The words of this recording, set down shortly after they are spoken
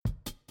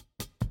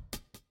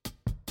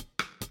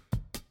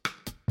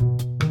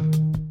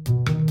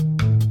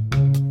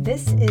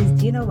This is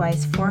Dena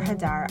Weiss for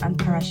Hadar on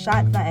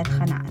Parashat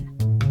Va'etchanan.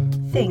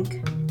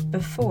 Think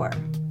before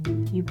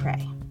you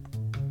pray.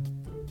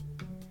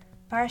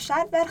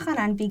 Parashat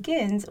Va'etchanan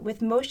begins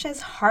with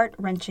Moshe's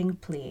heart-wrenching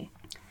plea.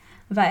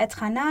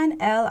 Va'etchanan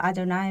el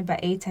Adonai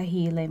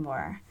ba'etahi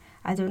lemor.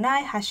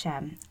 Adonai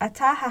Hashem,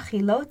 ata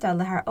hachilota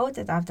leharot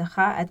et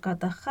avdecha et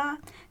godlecha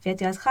v'et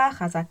yadcha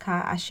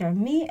chazaka asher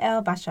mi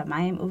el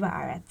bashamayim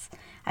uva'aretz,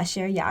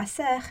 asher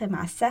ya'aseh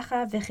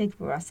chema'asecha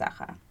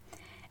v'chigvurasecha.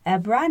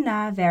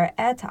 Ebrana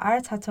ve'et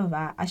ha'aretz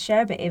hatova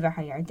asher be'ever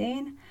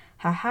ha'yarden,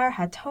 ha'har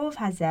hatov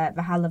hazeh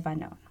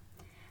v'ha'levanon.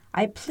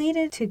 I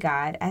pleaded to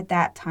God at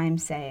that time,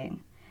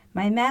 saying,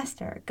 My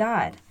Master,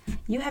 God,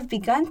 you have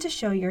begun to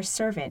show your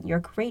servant your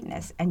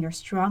greatness and your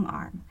strong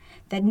arm,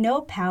 that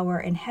no power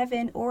in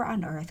heaven or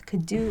on earth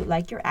could do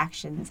like your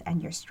actions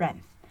and your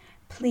strength.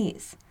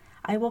 Please,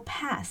 I will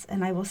pass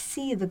and I will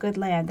see the good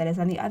land that is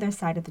on the other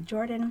side of the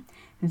Jordan,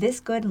 this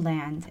good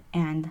land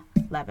and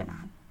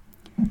Lebanon.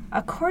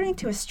 According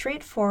to a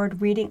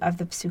straightforward reading of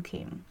the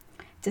Psukim,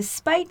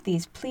 despite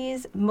these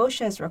pleas,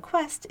 Moshe's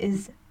request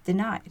is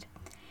denied.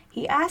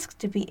 He asked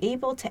to be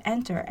able to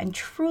enter and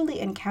truly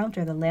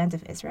encounter the land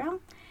of Israel,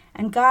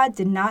 and God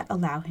did not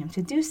allow him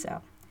to do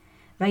so.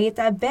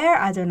 Vayitaber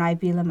Adonai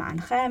bi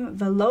le'manchem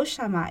v'lo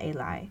shama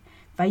elai,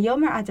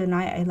 vayomer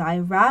Adonai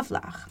elai rav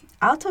lach,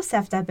 al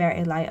tosef daber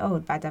elai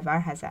od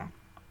badavar hazeh.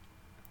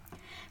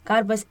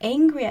 God was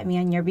angry at me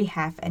on your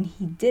behalf, and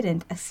he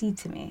didn't accede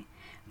to me.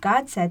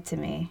 God said to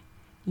me,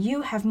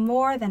 You have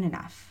more than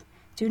enough.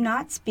 Do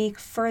not speak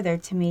further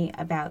to me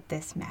about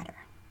this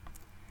matter.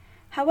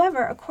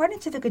 However, according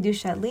to the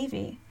Kedushat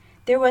Levi,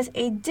 there was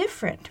a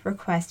different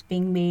request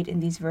being made in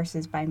these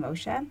verses by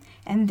Moshe,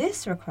 and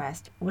this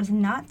request was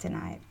not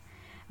denied.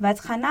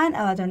 V'atchanan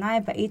el Adonai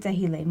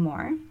ba'itahi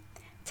lemor,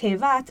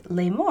 tevat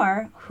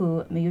lemor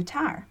hu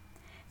miyutar.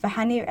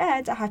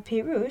 V'hanir'et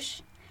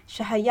ha'pirush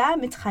shehaya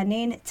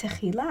mitchanen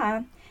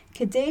techila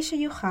kedei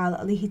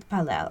sheyuchal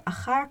lihitpalel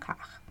achar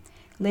kach.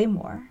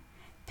 Lemor,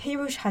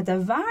 pirush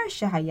hadavar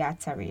shehaya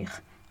tzarich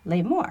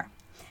lemor.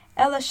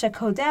 Ela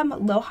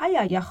shekodem lo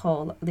haya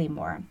yachol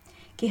lemor,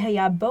 ki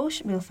haya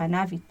bosh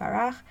milfanav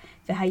yitbarach,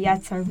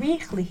 v'haya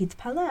tzarich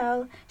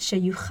lihitpalel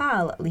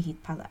sheyuchal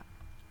lihitpalel.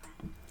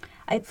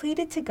 I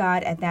pleaded to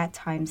God at that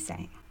time,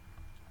 saying.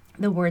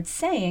 The word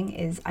saying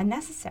is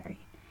unnecessary,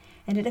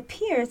 and it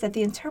appears that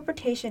the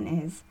interpretation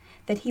is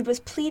that he was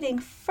pleading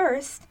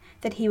first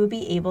that he would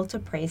be able to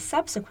pray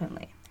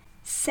subsequently.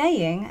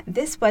 Saying,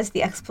 this was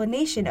the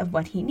explanation of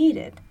what he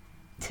needed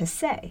to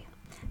say.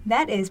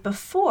 That is,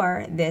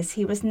 before this,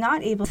 he was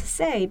not able to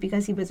say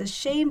because he was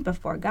ashamed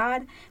before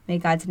God, may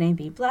God's name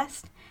be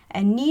blessed,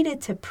 and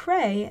needed to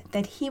pray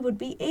that he would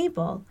be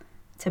able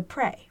to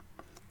pray.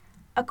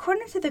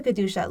 According to the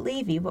Kedushat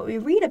Levi, what we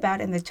read about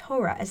in the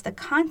Torah as the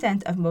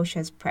content of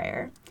Moshe's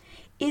prayer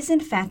is in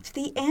fact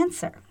the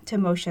answer to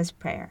Moshe's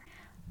prayer.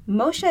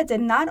 Moshe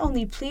did not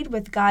only plead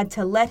with God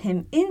to let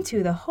him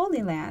into the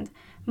Holy Land,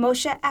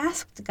 Moshe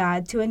asked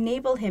God to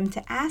enable him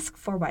to ask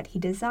for what he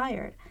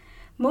desired.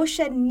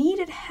 Moshe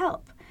needed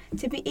help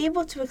to be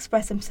able to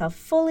express himself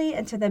fully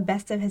and to the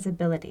best of his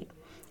ability,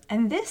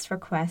 and this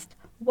request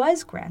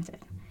was granted.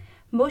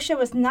 Moshe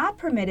was not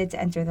permitted to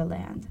enter the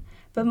land,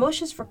 but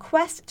Moshe's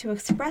request to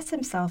express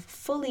himself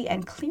fully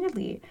and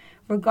clearly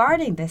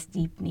regarding this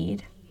deep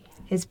need,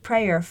 his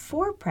prayer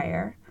for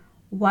prayer,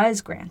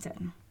 was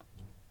granted.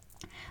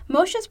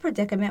 Moshe's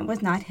predicament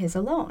was not his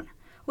alone.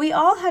 We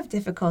all have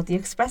difficulty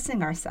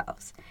expressing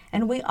ourselves,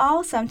 and we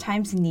all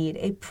sometimes need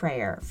a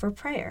prayer for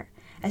prayer,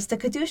 as the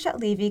Kedushat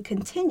Levi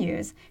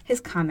continues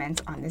his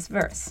comments on this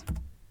verse.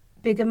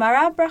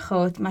 B'gemara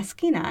brachot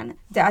maskinan,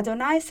 de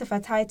Adonai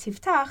sefatai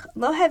tiftach,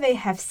 lo heve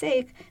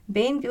hefsek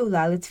bein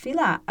geula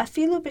l'tfila,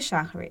 afilu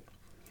b'shachri.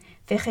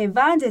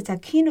 V'chevan de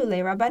takinu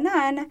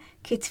le'rabanan,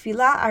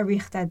 kitfila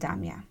arichta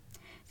damya.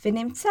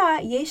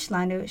 V'nimtza yesh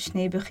lanu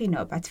shnei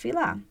bechinot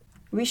b'tfila.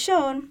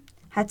 Rishon,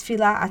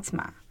 hatfila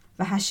atzma.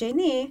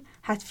 V'hasheni,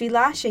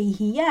 hatfila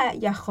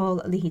shehiyeh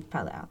yachol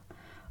lihitpalel.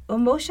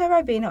 Moshe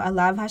Rabbeinu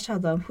alav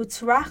hashalom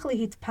hutzrach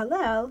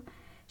lihitpalel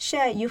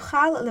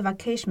sheyuchal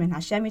levakesh min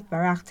Hashem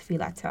yitbarach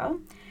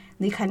tfilato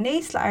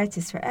likanes la'aretz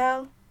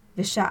Yisrael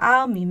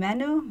v'sha'al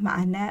mimenu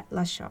ma'aneh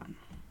lashon.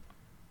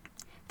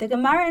 The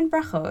Gemara in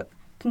Brachot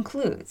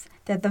concludes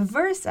that the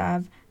verse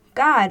of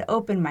God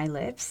open my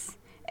lips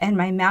and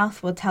my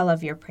mouth will tell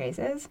of your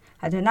praises,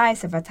 Adonai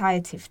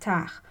sevatai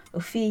tiftach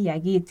ufi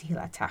yagid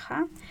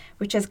tehilatacha,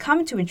 which has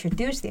come to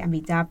introduce the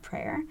Amidah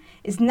prayer,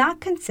 is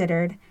not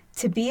considered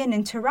to be an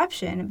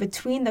interruption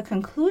between the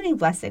concluding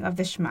blessing of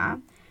the Shema,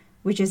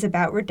 which is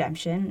about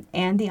redemption,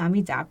 and the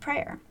Amidah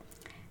prayer.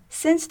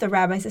 Since the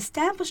rabbis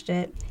established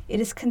it, it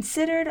is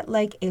considered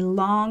like a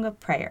long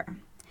prayer,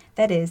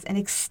 that is, an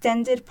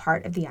extended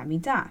part of the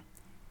Amidah.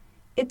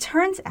 It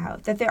turns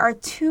out that there are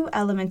two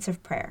elements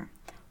of prayer.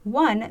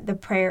 One, the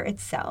prayer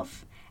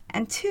itself,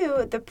 and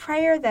two, the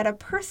prayer that a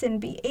person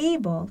be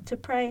able to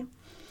pray.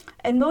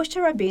 And Moshe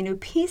Rabbeinu,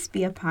 peace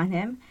be upon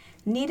him,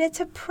 needed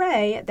to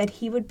pray that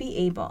he would be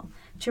able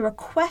to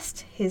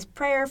request his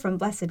prayer from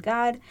blessed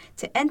God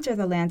to enter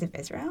the land of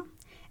Israel,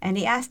 and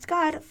he asked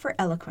God for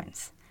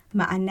eloquence,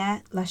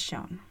 ma'aneh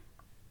lashon.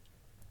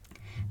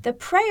 The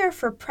prayer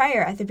for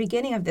prayer at the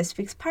beginning of this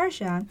week's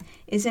Parsha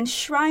is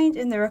enshrined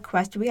in the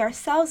request we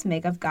ourselves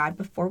make of God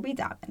before we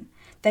daven,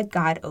 that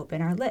God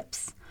open our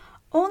lips.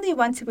 Only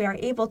once we are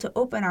able to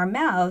open our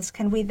mouths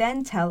can we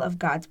then tell of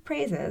God's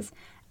praises,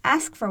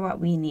 ask for what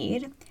we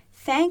need,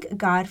 thank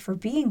God for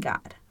being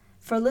God,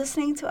 for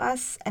listening to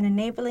us and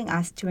enabling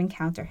us to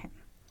encounter Him.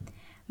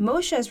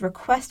 Moshe's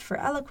request for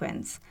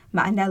eloquence,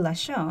 ma'aneh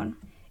lashon,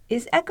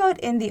 is echoed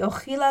in the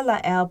Ochila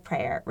La'el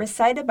prayer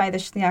recited by the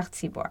Shliach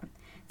Tzibor,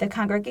 the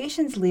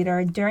congregation's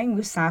leader during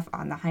Musaf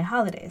on the high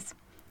holidays.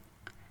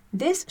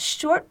 This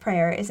short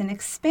prayer is an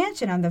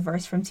expansion on the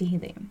verse from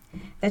Tehillim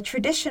that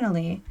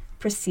traditionally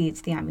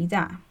precedes the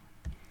Amidah.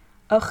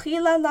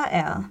 Ochila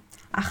La'el,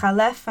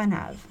 achalef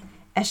fanav,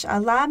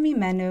 esh'ala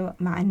mimenu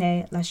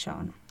ma'aneh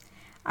lashon,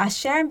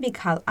 asher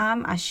bikal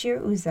am ashir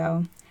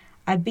uzo,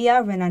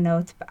 abia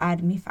renanot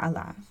ba'ad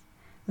mif'alav,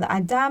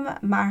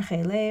 la'adam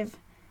marche lev,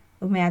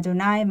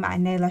 u'me'adonai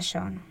ma'aneh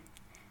lashon.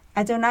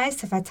 Adonai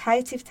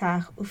sefatai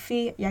tiftach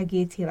ufi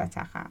yagid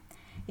tilatacha.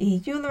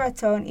 Ihiyu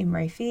l'raton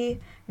imrei fi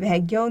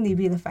v'hegyon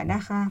libi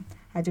lefanecha.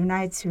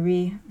 Adonai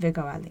tzuri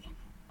v'goali.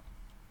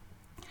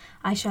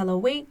 I shall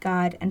await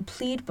God and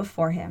plead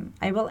before Him.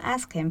 I will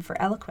ask Him for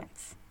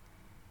eloquence,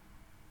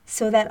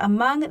 so that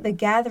among the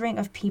gathering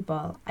of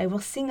people I will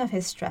sing of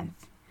His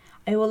strength.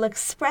 I will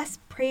express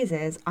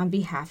praises on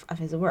behalf of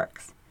His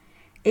works.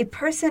 A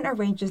person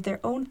arranges their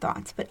own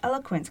thoughts, but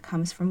eloquence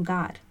comes from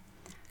God.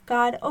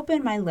 God,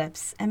 open my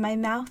lips, and my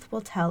mouth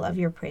will tell of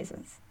your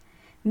praises.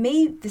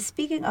 May the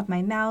speaking of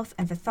my mouth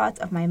and the thoughts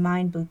of my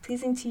mind be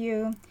pleasing to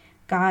you,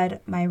 God,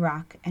 my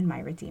rock and my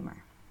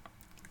redeemer.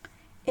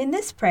 In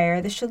this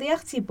prayer, the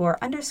Shliach Tzibor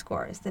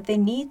underscores that they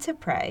need to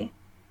pray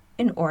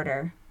in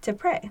order to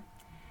pray.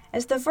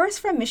 As the verse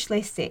from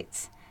Mishlei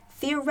states,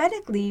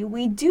 theoretically,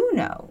 we do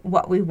know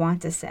what we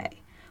want to say.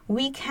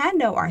 We can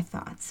know our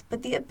thoughts,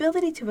 but the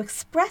ability to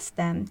express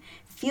them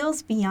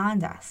feels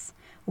beyond us.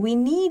 We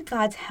need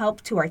God's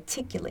help to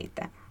articulate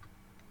them.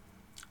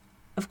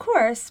 Of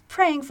course,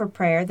 praying for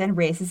prayer then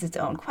raises its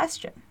own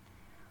question.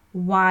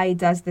 Why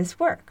does this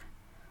work?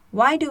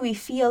 Why do we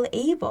feel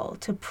able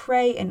to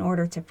pray in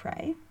order to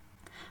pray,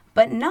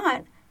 but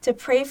not to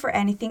pray for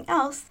anything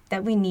else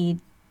that we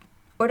need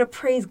or to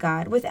praise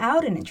God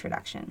without an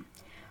introduction?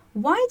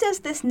 Why does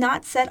this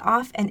not set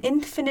off an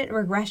infinite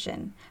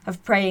regression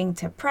of praying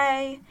to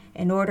pray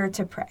in order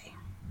to pray?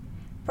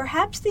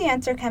 Perhaps the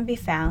answer can be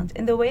found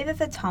in the way that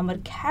the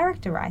Talmud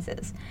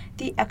characterizes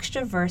the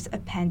extra verse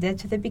appended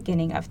to the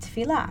beginning of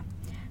Tefillah.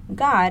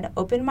 God,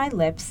 open my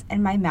lips,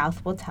 and my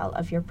mouth will tell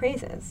of your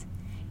praises.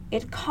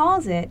 It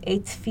calls it a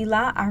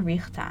Tefillah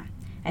Arichta,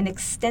 an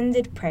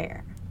extended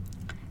prayer.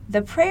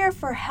 The prayer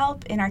for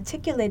help in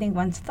articulating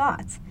one's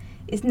thoughts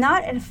is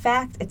not in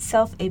fact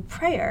itself a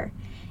prayer,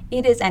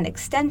 it is an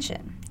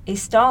extension, a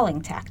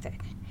stalling tactic.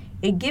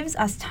 It gives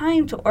us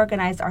time to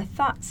organize our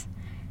thoughts.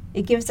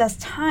 It gives us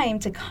time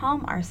to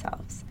calm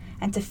ourselves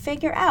and to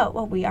figure out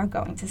what we are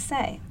going to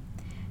say.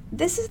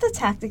 This is the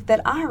tactic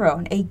that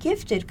Aaron, a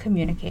gifted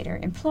communicator,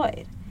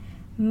 employed.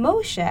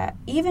 Moshe,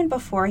 even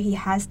before he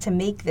has to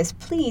make this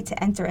plea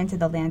to enter into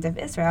the land of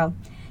Israel,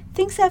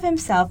 thinks of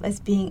himself as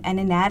being an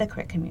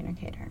inadequate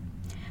communicator.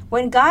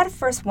 When God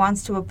first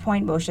wants to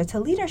appoint Moshe to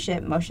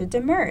leadership, Moshe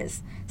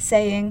demurs,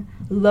 saying,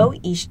 Lo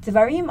ish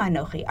dvarim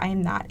anochi, I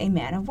am not a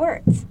man of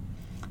words.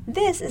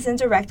 This is in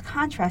direct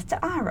contrast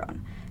to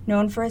Aaron,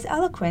 known for his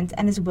eloquence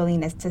and his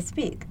willingness to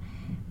speak.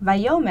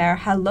 Vayomer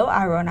halo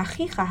Aaron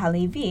achicha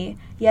halevi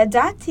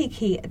yadati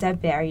ki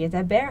daber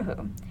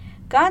yadaberhu.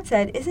 God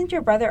said, isn't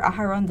your brother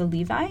Aharon the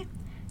Levi?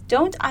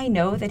 Don't I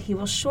know that he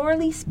will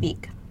surely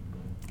speak?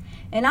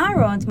 And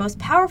Aaron's most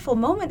powerful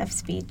moment of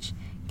speech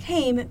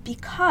came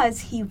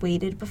because he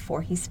waited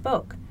before he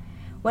spoke.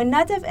 When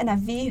Nadav and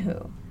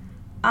Avihu,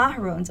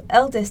 Aharon's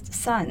eldest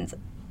sons,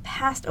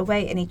 passed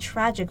away in a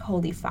tragic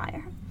holy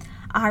fire,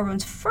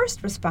 Aharon's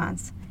first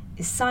response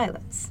is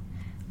silence.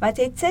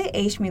 Vatetze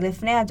eish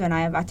milifnei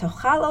Adonai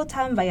vatochal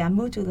otam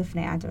vayamutu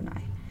lifnei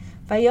Adonai.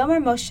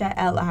 Vayomer Moshe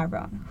el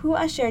Aharon, hu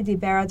asher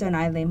diber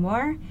Adonai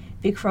lemor,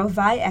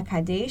 vikrovai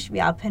ekadesh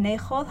v'al penei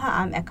chol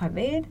ha'am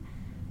ekaved,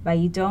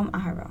 vayidom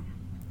Aharon.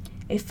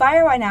 A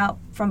fire went out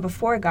from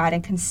before God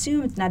and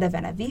consumed Nadav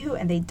and Avihu,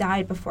 and they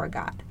died before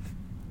God.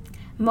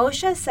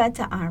 Moshe said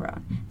to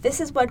Aaron, this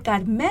is what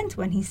God meant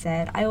when he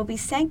said, I will be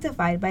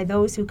sanctified by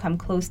those who come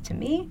close to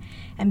me,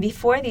 and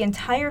before the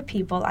entire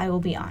people I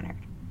will be honored.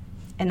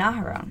 And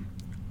Aaron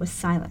was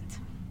silent.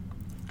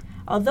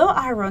 Although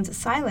Aaron's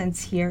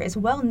silence here is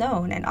well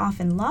known and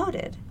often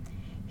lauded,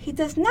 he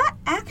does not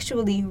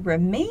actually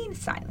remain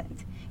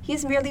silent. He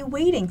is merely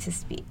waiting to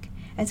speak.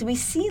 As we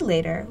see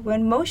later,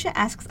 when Moshe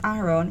asks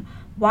Aaron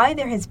why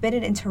there has been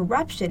an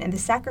interruption in the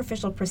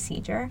sacrificial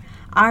procedure,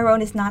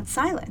 Aaron is not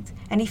silent,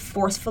 and he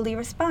forcefully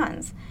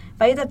responds.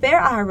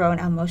 Vayidaber Aaron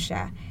al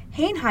Moshe,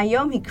 Hein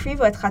hayom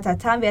hikrivu et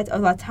chatatam ve'et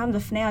olatam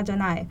lefnei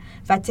Adonai,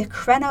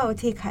 vatikrena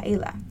oti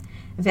ka'ila.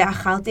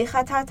 Ve'achalti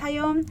chatat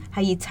hayom,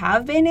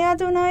 hayitav b'nei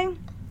Adonai.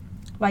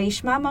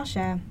 Vayishma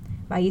Moshe,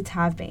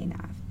 vayitav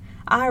be'einav.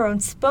 Aaron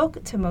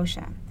spoke to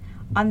Moshe.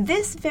 On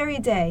this very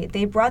day,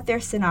 they brought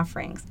their sin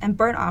offerings and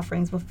burnt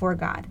offerings before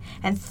God,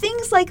 and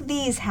things like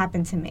these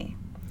happened to me.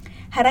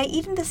 Had I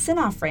eaten the sin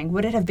offering,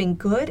 would it have been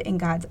good in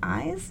God's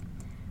eyes?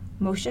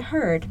 Moshe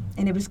heard,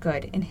 and it was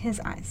good in his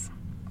eyes.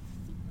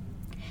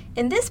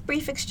 In this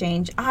brief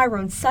exchange,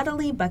 Aaron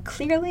subtly but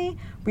clearly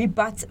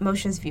rebuts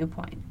Moshe's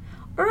viewpoint.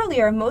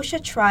 Earlier,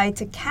 Moshe tried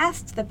to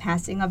cast the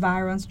passing of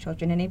Aaron's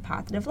children in a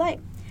positive light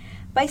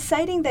by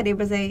citing that it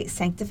was a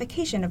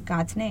sanctification of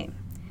God's name.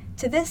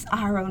 To this,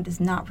 Aaron does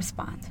not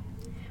respond.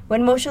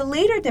 When Moshe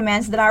later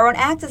demands that Aaron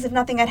act as if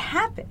nothing had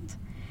happened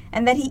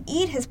and that he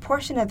eat his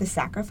portion of the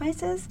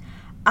sacrifices,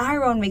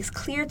 Aaron makes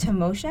clear to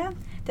Moshe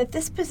that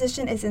this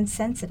position is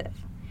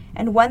insensitive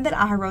and one that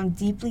Aaron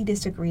deeply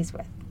disagrees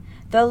with.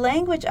 The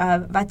language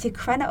of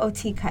vatikrana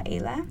oti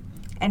ka'ela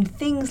and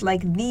things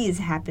like these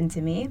happen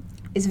to me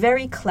is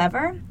very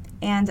clever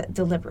and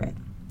deliberate.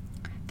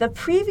 The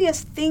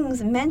previous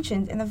things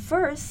mentioned in the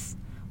verse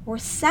were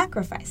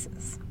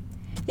sacrifices.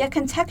 Yet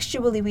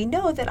contextually we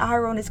know that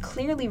Aaron is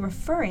clearly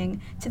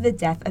referring to the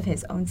death of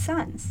his own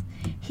sons.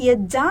 He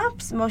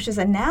adopts Moshe's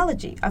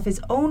analogy of his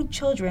own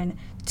children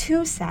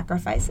to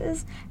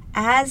sacrifices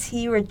as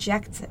he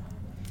rejects it,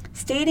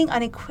 stating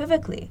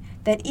unequivocally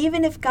that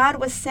even if God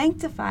was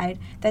sanctified,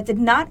 that did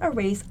not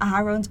erase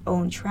Aaron's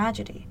own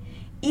tragedy.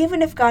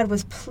 Even if God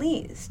was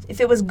pleased, if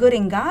it was good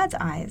in God's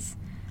eyes,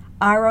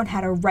 Aaron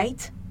had a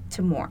right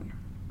to mourn.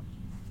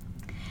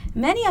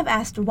 Many have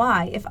asked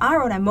why, if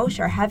Aaron and Moshe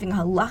are having a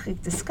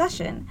halachic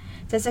discussion,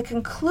 does it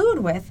conclude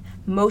with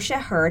Moshe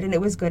heard and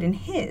it was good in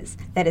his,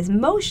 that is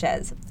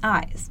Moshe's,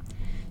 eyes?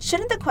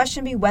 Shouldn't the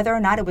question be whether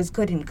or not it was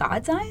good in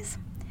God's eyes?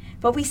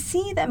 But we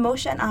see that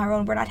Moshe and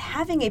Aaron were not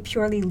having a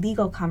purely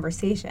legal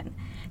conversation.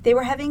 They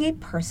were having a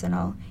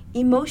personal,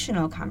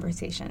 emotional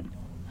conversation.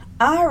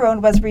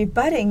 Aaron was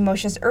rebutting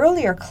Moshe's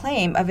earlier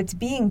claim of its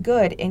being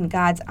good in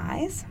God's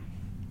eyes,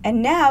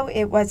 and now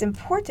it was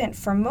important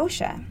for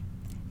Moshe,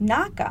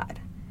 not God,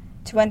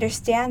 to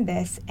understand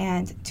this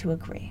and to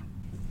agree.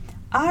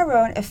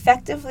 Aaron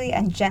effectively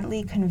and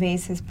gently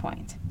conveys his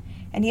point,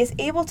 and he is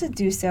able to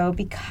do so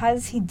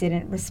because he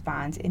didn't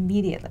respond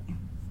immediately.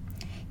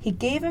 He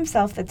gave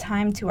himself the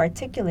time to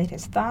articulate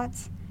his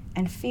thoughts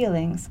and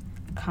feelings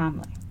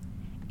calmly.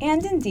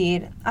 And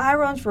indeed,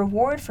 Aaron's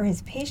reward for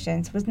his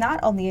patience was not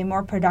only a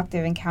more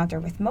productive encounter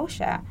with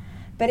Moshe,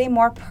 but a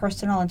more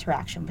personal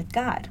interaction with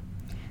God.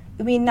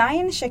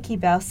 Uminayin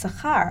shekibel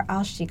sachar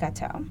al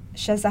shikato,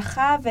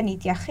 shezacha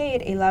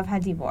v'nityached elav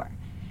hadibor,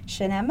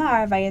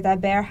 shenemar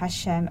vayedaber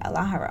Hashem el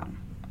Aharon.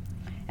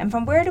 And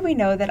from where do we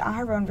know that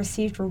Aaron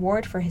received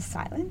reward for his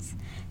silence?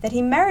 That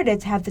he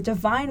merited to have the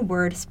divine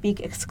word speak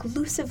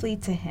exclusively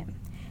to him.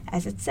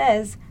 As it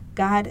says,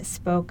 God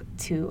spoke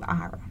to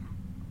Aaron.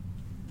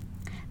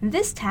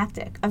 This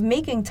tactic of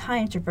making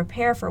time to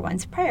prepare for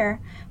one's prayer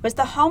was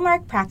the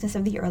hallmark practice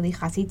of the early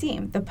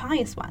Hasidim, the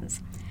pious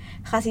ones.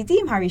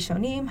 Hasidim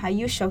harishonim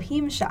hayu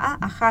shohim sha'a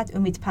achat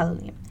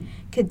umitpalalim,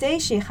 kedei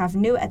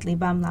shechavnu et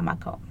libam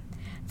lamakom.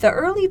 The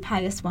early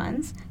pious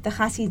ones, the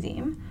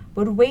Hasidim,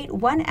 would wait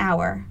 1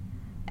 hour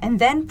and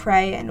then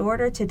pray in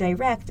order to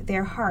direct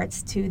their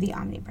hearts to the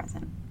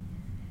omnipresent.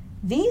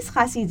 These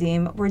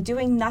Hasidim were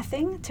doing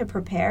nothing to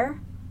prepare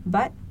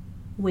but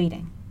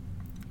waiting,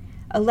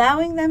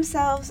 allowing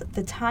themselves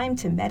the time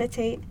to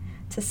meditate,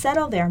 to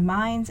settle their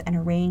minds and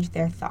arrange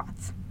their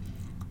thoughts.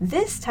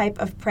 This type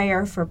of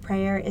prayer for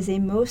prayer is a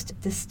most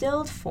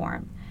distilled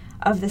form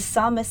of the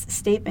psalmist's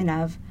statement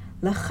of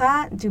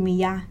Lecha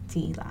dumiyah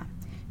ti'ila.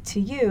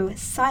 To you,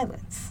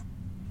 silence,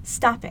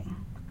 stopping,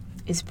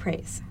 is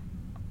praise.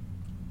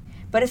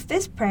 But if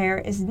this prayer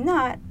is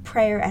not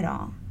prayer at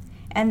all,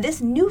 and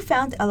this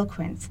newfound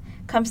eloquence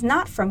comes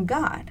not from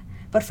God,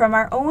 but from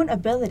our own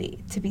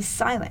ability to be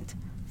silent,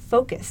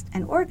 focused,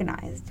 and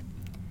organized,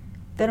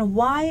 then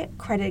why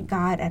credit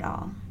God at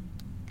all?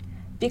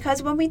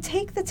 Because when we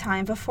take the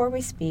time before we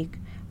speak,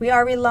 we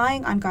are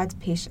relying on God's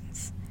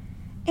patience.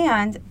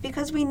 And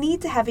because we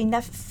need to have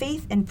enough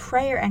faith in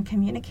prayer and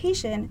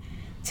communication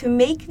to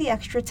make the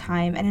extra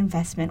time and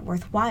investment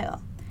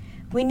worthwhile.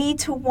 We need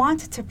to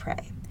want to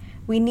pray.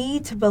 We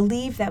need to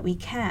believe that we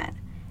can,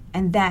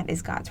 and that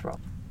is God's role.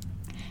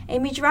 A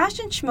Midrash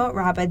in Shemot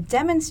Rabbah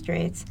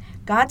demonstrates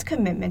God's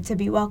commitment to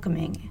be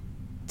welcoming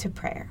to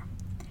prayer.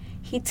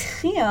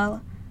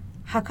 Hitchil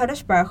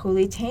HaKadosh Baruch Hu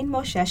litain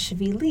Moshe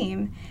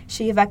shvilim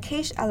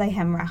sheyivakesh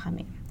alehem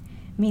rachamim.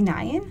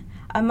 Minayin,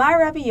 Amar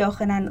Rabbi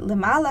Yochanan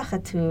lemala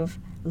chatuv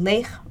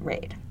lech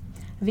red.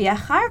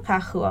 V'achar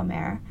kach hu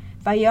omer,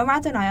 vayom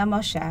Adonai al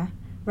Moshe,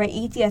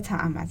 ra'iti et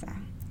ha'am hazeh.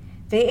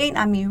 Ve'ein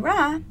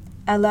amira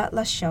ela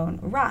lashon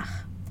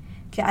rach.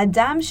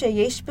 Ke'adam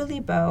sheyesh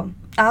belibo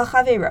al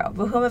chavero,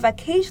 v'hu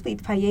mevakesh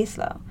litpayes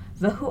lo,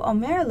 v'hu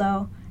omer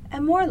lo,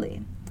 emor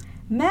li.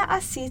 Me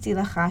asiti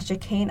lecha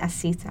shekein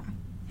asita.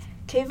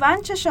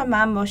 Kevan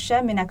sheshama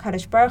Moshe min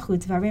HaKadosh Baruch Hu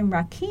dvarim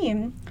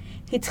rakim,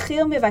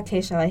 hitchil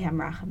mevakesh alehem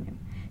rachamim.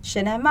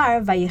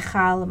 Shenemar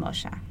vayichal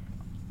Moshe.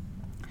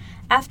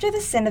 After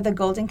the sin of the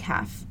golden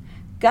calf,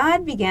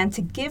 God began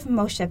to give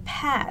Moshe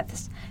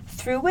paths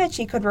through which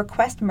he could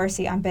request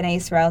mercy on Bnei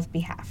Israel's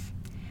behalf.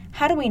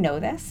 How do we know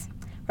this?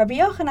 Rabbi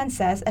Yochanan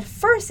says, at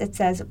first it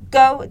says,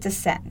 go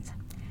descend.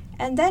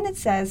 And then it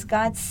says,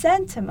 God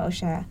said to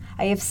Moshe,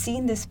 I have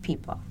seen this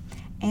people.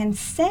 And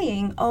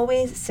saying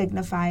always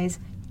signifies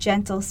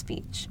gentle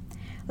speech.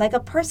 Like a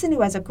person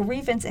who has a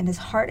grievance in his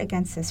heart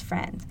against his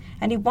friend,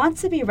 and he wants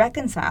to be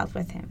reconciled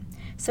with him.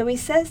 So he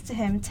says to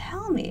him,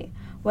 tell me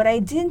what I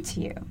did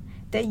to you,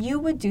 that you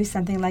would do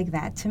something like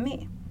that to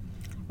me.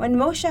 When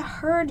Moshe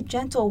heard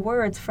gentle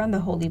words from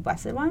the Holy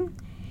Blessed One,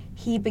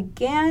 he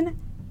began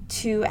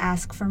to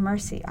ask for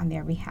mercy on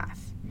their behalf.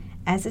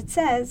 As it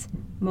says,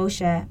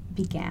 Moshe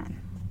began.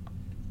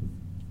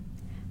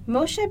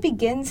 Moshe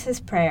begins his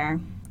prayer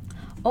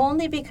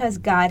only because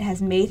God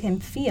has made him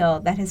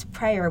feel that his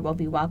prayer will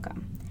be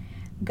welcome.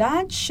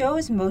 God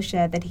shows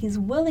Moshe that he's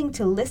willing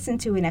to listen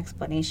to an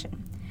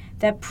explanation,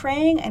 that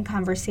praying and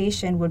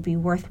conversation would be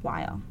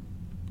worthwhile.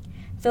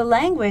 The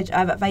language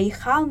of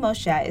Vayichal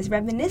Moshe is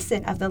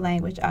reminiscent of the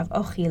language of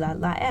Ochila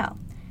La'el,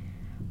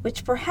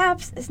 which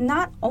perhaps is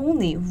not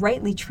only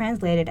rightly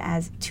translated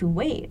as to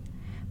wait,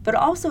 but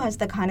also has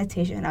the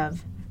connotation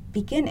of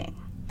beginning.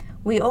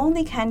 We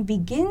only can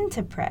begin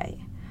to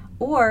pray,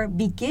 or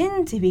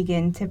begin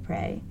to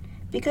pray,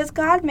 because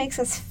God makes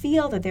us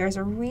feel that there is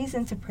a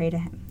reason to pray to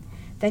him,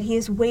 that he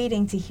is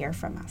waiting to hear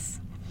from us.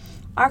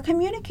 Our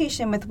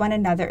communication with one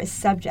another is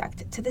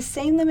subject to the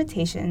same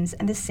limitations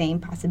and the same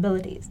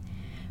possibilities.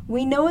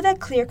 We know that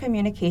clear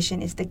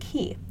communication is the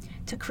key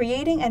to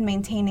creating and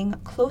maintaining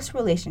close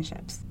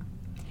relationships.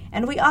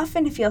 And we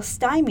often feel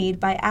stymied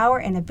by our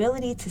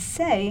inability to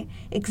say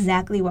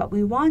exactly what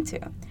we want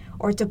to,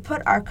 or to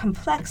put our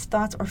complex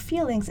thoughts or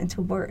feelings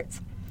into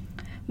words.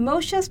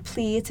 Moshe's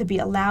plea to be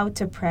allowed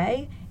to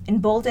pray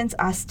emboldens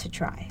us to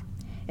try.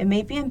 It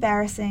may be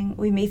embarrassing,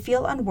 we may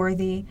feel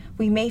unworthy,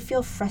 we may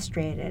feel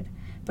frustrated,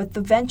 but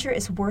the venture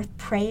is worth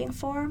praying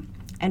for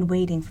and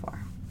waiting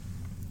for.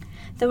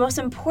 The most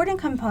important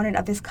component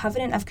of this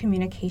covenant of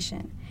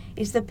communication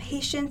is the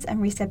patience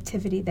and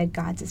receptivity that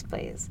God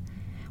displays.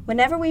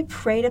 Whenever we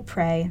pray to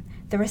pray,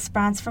 the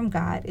response from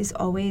God is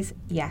always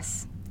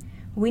yes.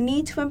 We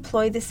need to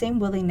employ the same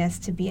willingness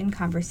to be in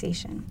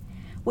conversation.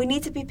 We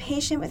need to be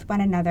patient with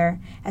one another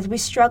as we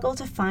struggle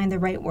to find the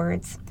right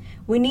words.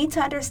 We need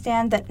to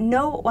understand that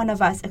no one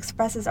of us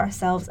expresses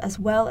ourselves as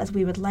well as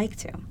we would like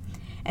to,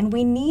 and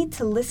we need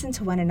to listen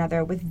to one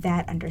another with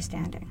that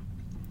understanding.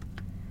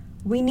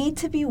 We need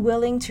to be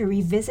willing to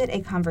revisit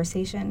a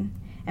conversation,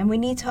 and we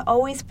need to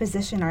always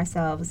position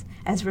ourselves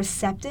as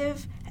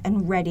receptive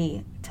and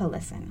ready to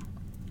listen.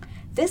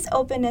 This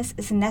openness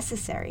is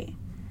necessary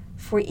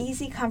for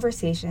easy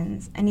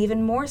conversations, and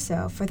even more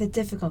so for the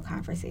difficult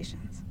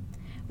conversations.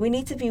 We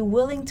need to be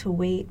willing to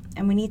wait,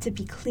 and we need to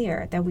be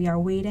clear that we are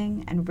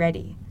waiting and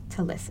ready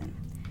to listen.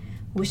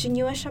 Wishing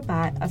you a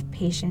Shabbat of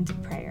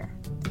patient prayer.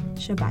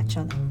 Shabbat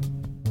Shalom.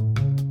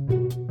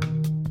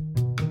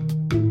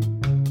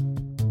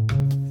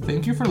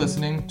 Thank you for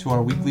listening to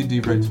our weekly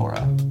Divrei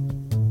Torah.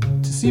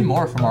 To see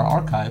more from our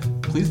archive,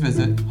 please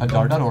visit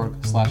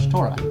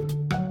hadar.org/Torah.